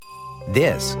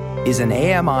This is an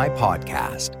AMI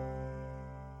podcast.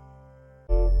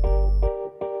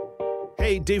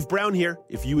 Hey, Dave Brown here.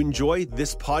 If you enjoy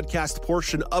this podcast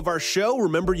portion of our show,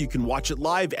 remember you can watch it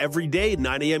live every day at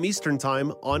 9 a.m. Eastern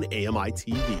Time on AMI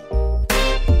TV.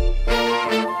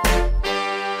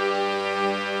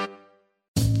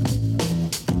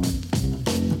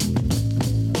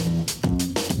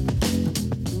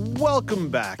 Welcome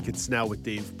back. It's Now with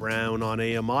Dave Brown on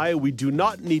AMI. We do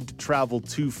not need to travel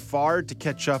too far to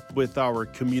catch up with our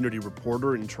community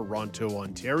reporter in Toronto,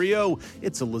 Ontario.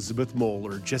 It's Elizabeth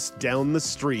Moeller just down the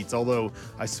street, although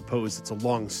I suppose it's a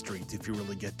long street if you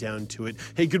really get down to it.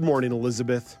 Hey, good morning,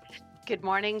 Elizabeth. Good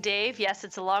morning, Dave. Yes,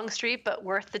 it's a long street, but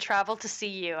worth the travel to see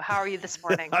you. How are you this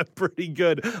morning? I'm pretty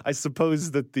good. I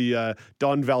suppose that the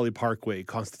Don Valley Parkway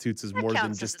constitutes as more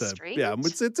than just a street. Yeah,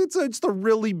 it's a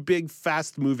really big,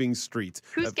 fast-moving street.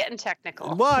 Who's getting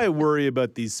technical? Why worry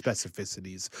about these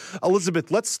specificities?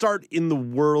 Elizabeth, let's start in the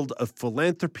world of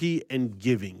philanthropy and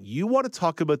giving. You want to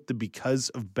talk about the Because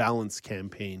of Balance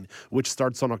campaign, which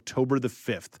starts on October the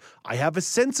 5th. I have a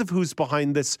sense of who's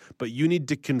behind this, but you need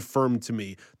to confirm to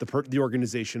me the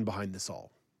organization behind this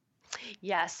all.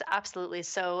 Yes, absolutely.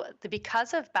 So the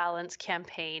Because of Balance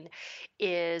campaign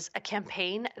is a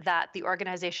campaign that the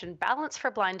organization Balance for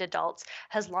Blind Adults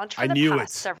has launched for the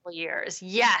past several years.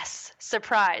 Yes,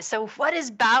 surprise. So what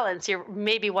is Balance? You're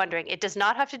maybe wondering. It does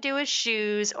not have to do with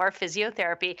shoes or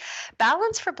physiotherapy.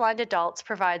 Balance for Blind Adults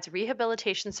provides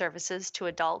rehabilitation services to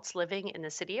adults living in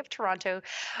the city of Toronto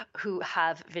who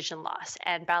have vision loss.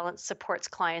 And Balance supports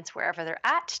clients wherever they're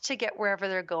at to get wherever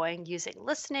they're going using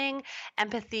listening,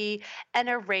 empathy, and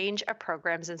a range of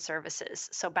programs and services.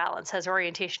 So Balance has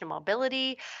orientation and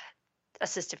mobility,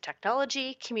 assistive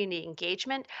technology, community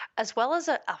engagement, as well as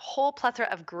a whole plethora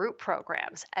of group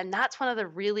programs. And that's one of the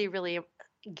really, really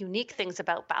unique things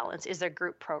about Balance is their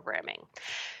group programming.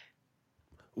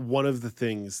 One of the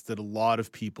things that a lot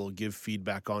of people give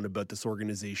feedback on about this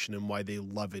organization and why they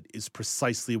love it is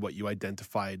precisely what you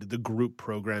identified, the group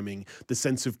programming, the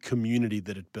sense of community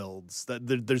that it builds.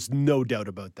 There's no doubt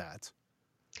about that.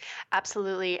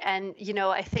 Absolutely. And,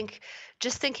 I think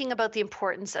just thinking about the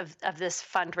importance of this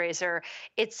fundraiser,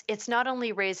 it's not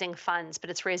only raising funds, but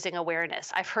it's raising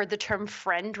awareness. I've heard the term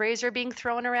friend raiser being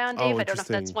thrown around, Dave. I don't know if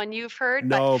that's one you've heard.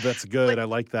 No, that's good. I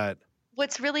like that.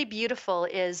 What's really beautiful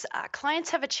is clients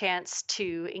have a chance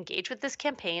to engage with this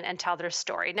campaign and tell their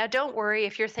story. Now, don't worry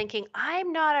if you're thinking,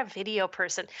 I'm not a video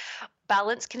person.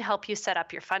 Balance can help you set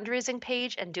up your fundraising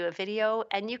page and do a video,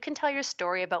 and you can tell your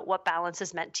story about what Balance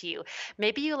has meant to you.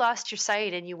 Maybe you lost your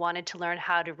sight and you wanted to learn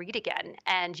how to read again,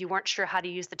 and you weren't sure how to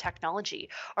use the technology.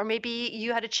 Or maybe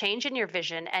you had a change in your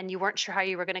vision and you weren't sure how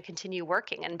you were going to continue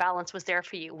working, and Balance was there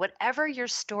for you. Whatever your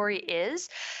story is,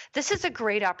 this is a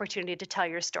great opportunity to tell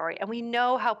your story. And we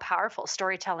know how powerful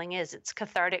storytelling is. It's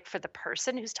cathartic for the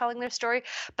person who's telling their story,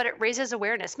 but it raises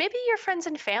awareness. Maybe your friends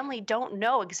and family don't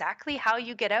know exactly how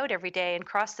you get out every day and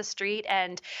cross the street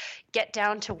and get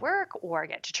down to work or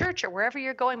get to church or wherever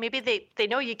you're going. Maybe they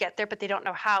know you get there, but they don't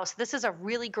know how. So this is a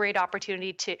really great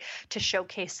opportunity to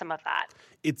showcase some of that.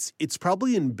 It's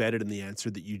probably embedded in the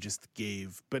answer that you just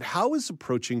gave, but how is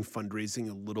approaching fundraising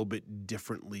a little bit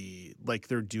differently, like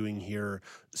they're doing here,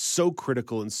 so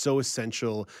critical and so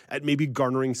essential at maybe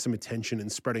garnering some attention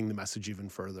and spreading the message even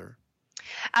further?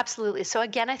 Absolutely. So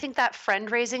again, I think that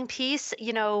friend raising piece,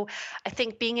 I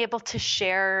think being able to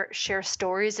share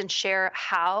stories and share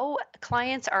how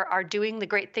clients are doing the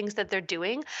great things that they're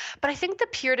doing. But I think the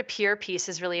peer-to-peer piece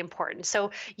is really important.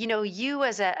 So, you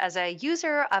as a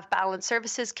user of Balance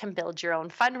Services can build your own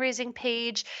fundraising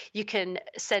page. You can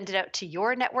send it out to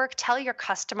your network, tell your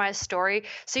customized story.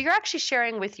 So you're actually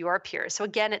sharing with your peers. So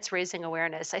again, it's raising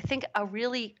awareness. I think a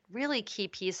really, really key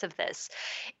piece of this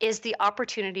is the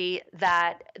opportunity that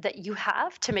you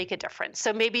have to make a difference.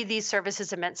 So maybe these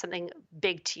services have meant something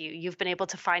big to you. You've been able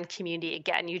to find community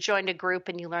again. You joined a group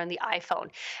and you learned the iPhone,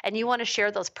 and you want to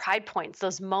share those pride points,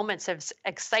 those moments of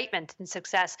excitement and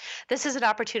success. This is an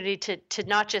opportunity to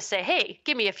not just say, hey,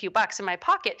 give me a few bucks in my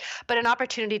pocket, but an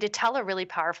opportunity to tell a really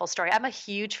powerful story. I'm a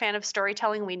huge fan of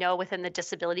storytelling. We know within the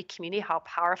disability community how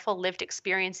powerful lived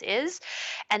experience is.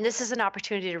 And this is an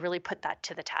opportunity to really put that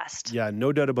to the test. Yeah,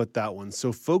 no doubt about that one.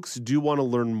 So folks do want to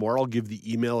learn more. I'll give the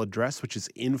email address, which is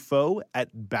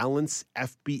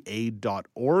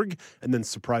info@balancefba.org. And then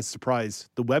surprise, surprise,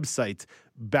 the website,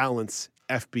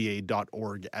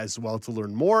 balancefba.org as well to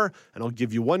learn more. And I'll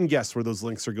give you one guess where those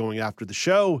links are going after the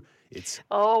show. It's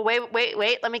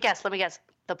wait. Let me guess.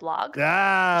 The blog?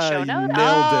 Ah, Show you note?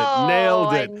 nailed it. Oh, Nailed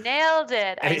I it. nailed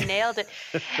it. I nailed it.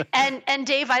 And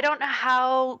Dave, I don't know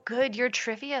how good your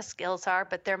trivia skills are,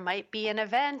 but there might be an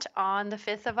event on the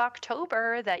 5th of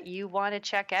October that you want to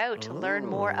check out to learn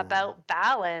more Oh. about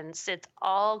balance. It's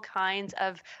all kinds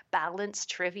of balance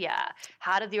trivia.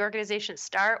 How did the organization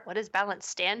start? What does balance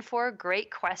stand for?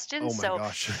 Great questions. Oh my So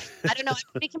gosh. I don't know.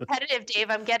 I'm pretty competitive, Dave.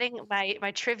 I'm getting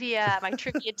my trivia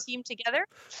team together.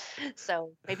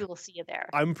 So maybe we'll see you there.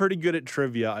 I'm pretty good at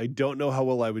trivia. I don't know how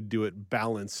well I would do at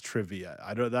balanced trivia.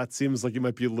 I don't. That seems like it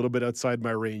might be a little bit outside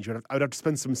my range. I would have to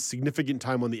spend some significant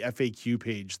time on the FAQ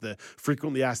page, the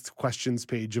frequently asked questions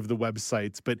page of the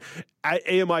websites. But at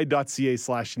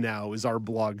ami.ca/now is our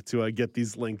blog to get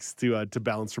these links to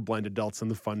Balance for Blind Adults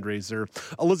and the fundraiser.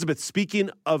 Elizabeth,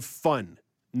 speaking of fun,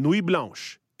 Nuit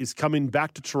Blanche is coming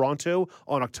back to Toronto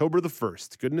on October the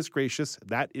 1st. Goodness gracious,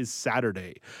 that is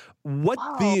Saturday. What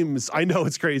Wow. themes, I know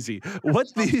it's crazy, what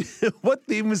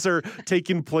themes are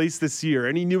taking place this year?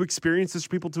 Any new experiences for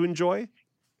people to enjoy?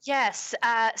 Yes.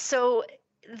 So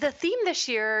the theme this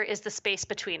year is the space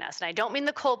between us, and I don't mean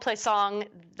the Coldplay song.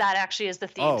 That actually is the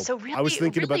theme. Oh, So really, I was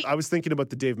thinking really, about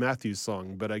the Dave Matthews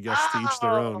song, but I guess to each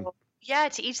their own. Oh, yeah,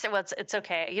 to each their. Well, it's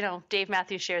okay. You know, Dave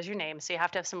Matthews shares your name, so you have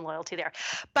to have some loyalty there.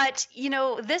 But you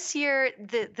know, this year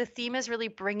the theme is really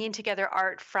bringing together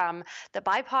art from the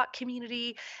BIPOC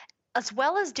community, as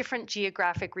well as different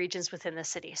geographic regions within the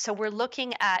city. So we're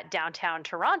looking at downtown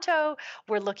Toronto.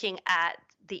 We're looking at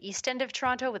the east end of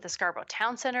Toronto with the Scarborough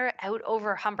Town Centre, out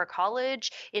over Humber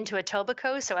College into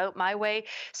Etobicoke, so out my way.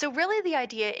 So really the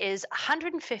idea is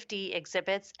 150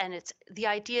 exhibits, and the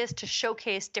idea is to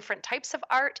showcase different types of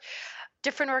art.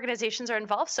 Different organizations are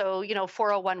involved. So, you know,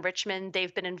 401 Richmond,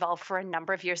 they've been involved for a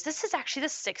number of years. This is actually the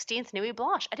 16th Nuit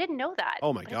Blanche. I didn't know that.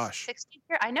 Oh my But it's gosh. 16th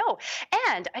year. I know.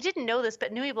 And I didn't know this,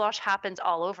 but Nuit Blanche happens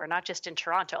all over, not just in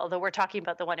Toronto, although we're talking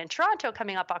about the one in Toronto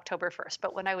coming up October 1st.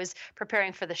 But when I was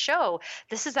preparing for the show,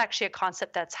 this is actually a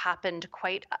concept that's happened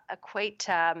quite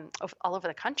all over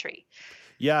the country.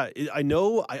 Yeah, I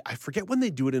know. I forget when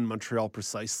they do it in Montreal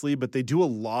precisely, but they do a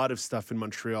lot of stuff in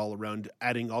Montreal around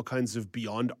adding all kinds of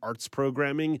beyond arts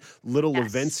programming, little Yes.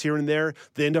 events here and there.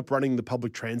 They end up running the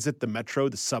public transit, the metro,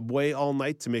 the subway all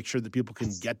night to make sure that people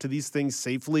can get to these things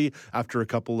safely after a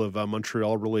couple of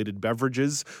Montreal-related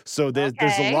beverages. So there's a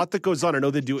Okay. lot that goes on. I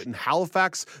know they do it in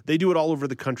Halifax. They do it all over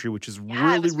the country, which is Yeah,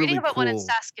 I really, was reading really about cool. one in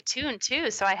Saskatoon too,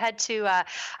 so I had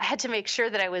to make sure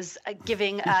that I was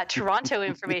giving Toronto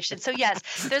information. So yes,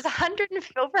 there's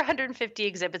over 150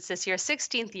 exhibits this year,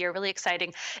 16th year, really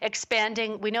exciting,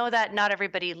 expanding. We know that not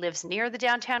everybody lives near the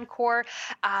downtown core.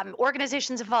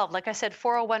 Organizations involved, like I said,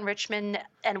 401 Richmond,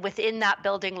 and within that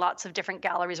building, lots of different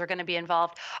galleries are going to be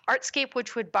involved. Artscape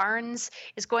Witchwood Barnes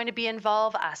is going to be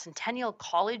involved. Centennial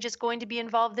College is going to be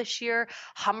involved this year.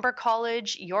 Humber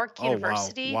College, York Oh, wow.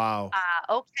 University. Wow.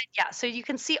 Okay, yeah. So you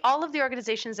can see all of the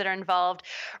organizations that are involved.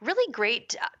 Really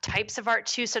great types of art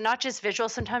too. So not just visual.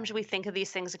 Sometimes we think of these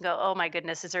things and go, "Oh my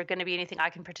goodness, is there going to be anything I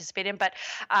can participate in?" But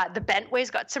the Bentway's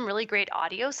got some really great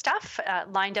audio stuff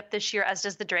lined up this year, as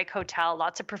does the Drake Hotel.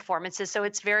 Lots of performances, so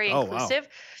it's very Oh, wow. inclusive.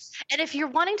 And if you're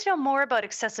wanting to know more about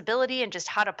accessibility and just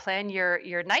how to plan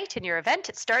your night and your event,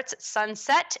 it starts at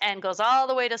sunset and goes all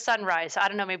the way to sunrise. So I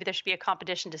don't know, maybe there should be a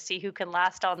competition to see who can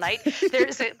last all night.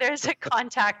 There's a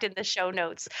contact in the show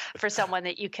notes for someone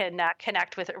that you can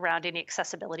connect with around any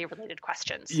accessibility related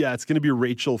questions. Yeah, it's going to be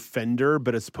Rachel Fender,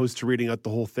 but as opposed to reading out the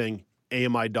whole thing,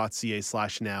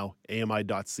 ami.ca/now,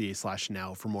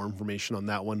 ami.ca/now for more information on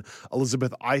that one.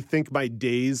 Elizabeth, I think my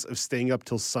days of staying up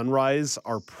till sunrise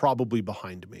are probably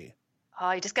behind me.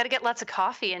 Oh, you just got to get lots of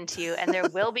coffee into you, and there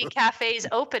will be cafes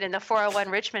open in the 401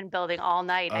 Richmond building all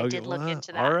night. I Okay, did look well,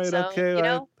 into that. all right, So, okay, you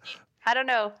know, I don't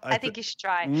know. I think you should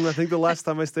try. I think the last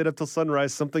time I stayed up till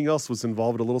sunrise, something else was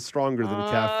involved, a little stronger than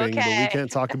caffeine, but we Okay.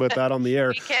 can't talk about that on the air.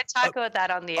 We can't talk about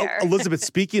that on the air. Elizabeth,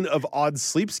 speaking of odd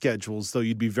sleep schedules, though,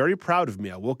 you'd be very proud of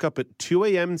me. I woke up at 2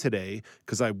 a.m. today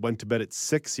because I went to bed at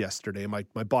 6 yesterday. My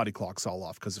body clock's all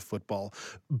off because of football.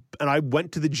 And I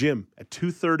went to the gym at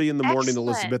 2:30 in the morning, Excellent.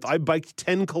 Elizabeth. I biked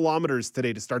 10 kilometers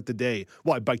today to start the day.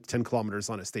 Well, I biked 10 kilometers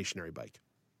on a stationary bike.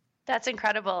 That's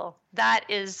incredible. That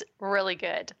is really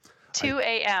good. 2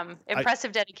 a.m.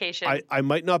 Impressive dedication. I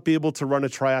might not be able to run a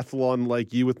triathlon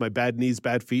like you with my bad knees,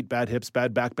 bad feet, bad hips,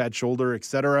 bad back, bad shoulder,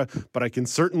 etc., but I can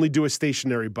certainly do a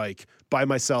stationary bike by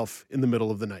myself in the middle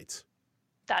of the night.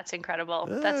 That's incredible.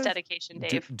 That's dedication,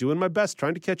 Dave. Doing my best,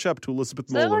 trying to catch up to Elizabeth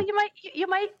So Moeller. you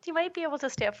might be able to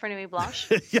stay up for Nuit Blanche.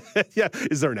 yeah.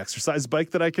 Is there an exercise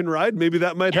bike that I can ride? Maybe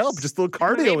that might help. Just a little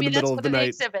cardio Maybe in the middle of the night.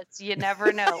 Exhibits. You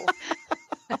never know.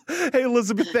 Hey,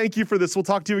 Elizabeth, thank you for this. We'll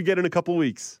talk to you again in a couple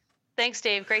weeks. Thanks,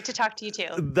 Dave. Great to talk to you too.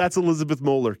 That's Elizabeth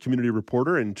Moeller, community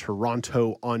reporter in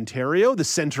Toronto, Ontario, the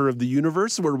center of the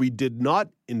universe where we did not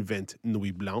invent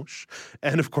Nuit Blanche.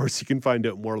 And of course, you can find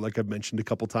out more, like I've mentioned a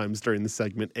couple times during the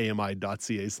segment,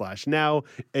 ami.ca/now,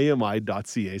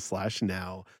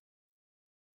 ami.ca/now.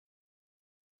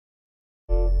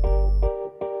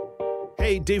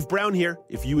 Hey, Dave Brown here.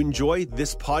 If you enjoy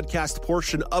this podcast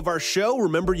portion of our show,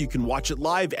 remember you can watch it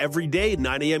live every day at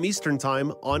 9 a.m. Eastern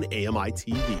Time on AMI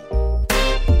TV.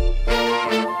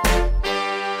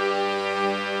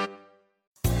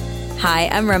 Hi,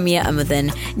 I'm Ramya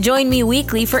Amudan. Join me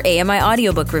weekly for AMI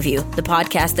Audiobook Review, the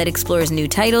podcast that explores new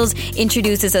titles,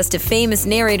 introduces us to famous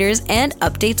narrators, and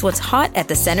updates what's hot at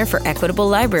the Center for Equitable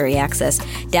Library Access.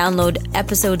 Download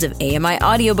episodes of AMI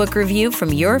Audiobook Review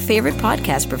from your favorite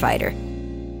podcast provider.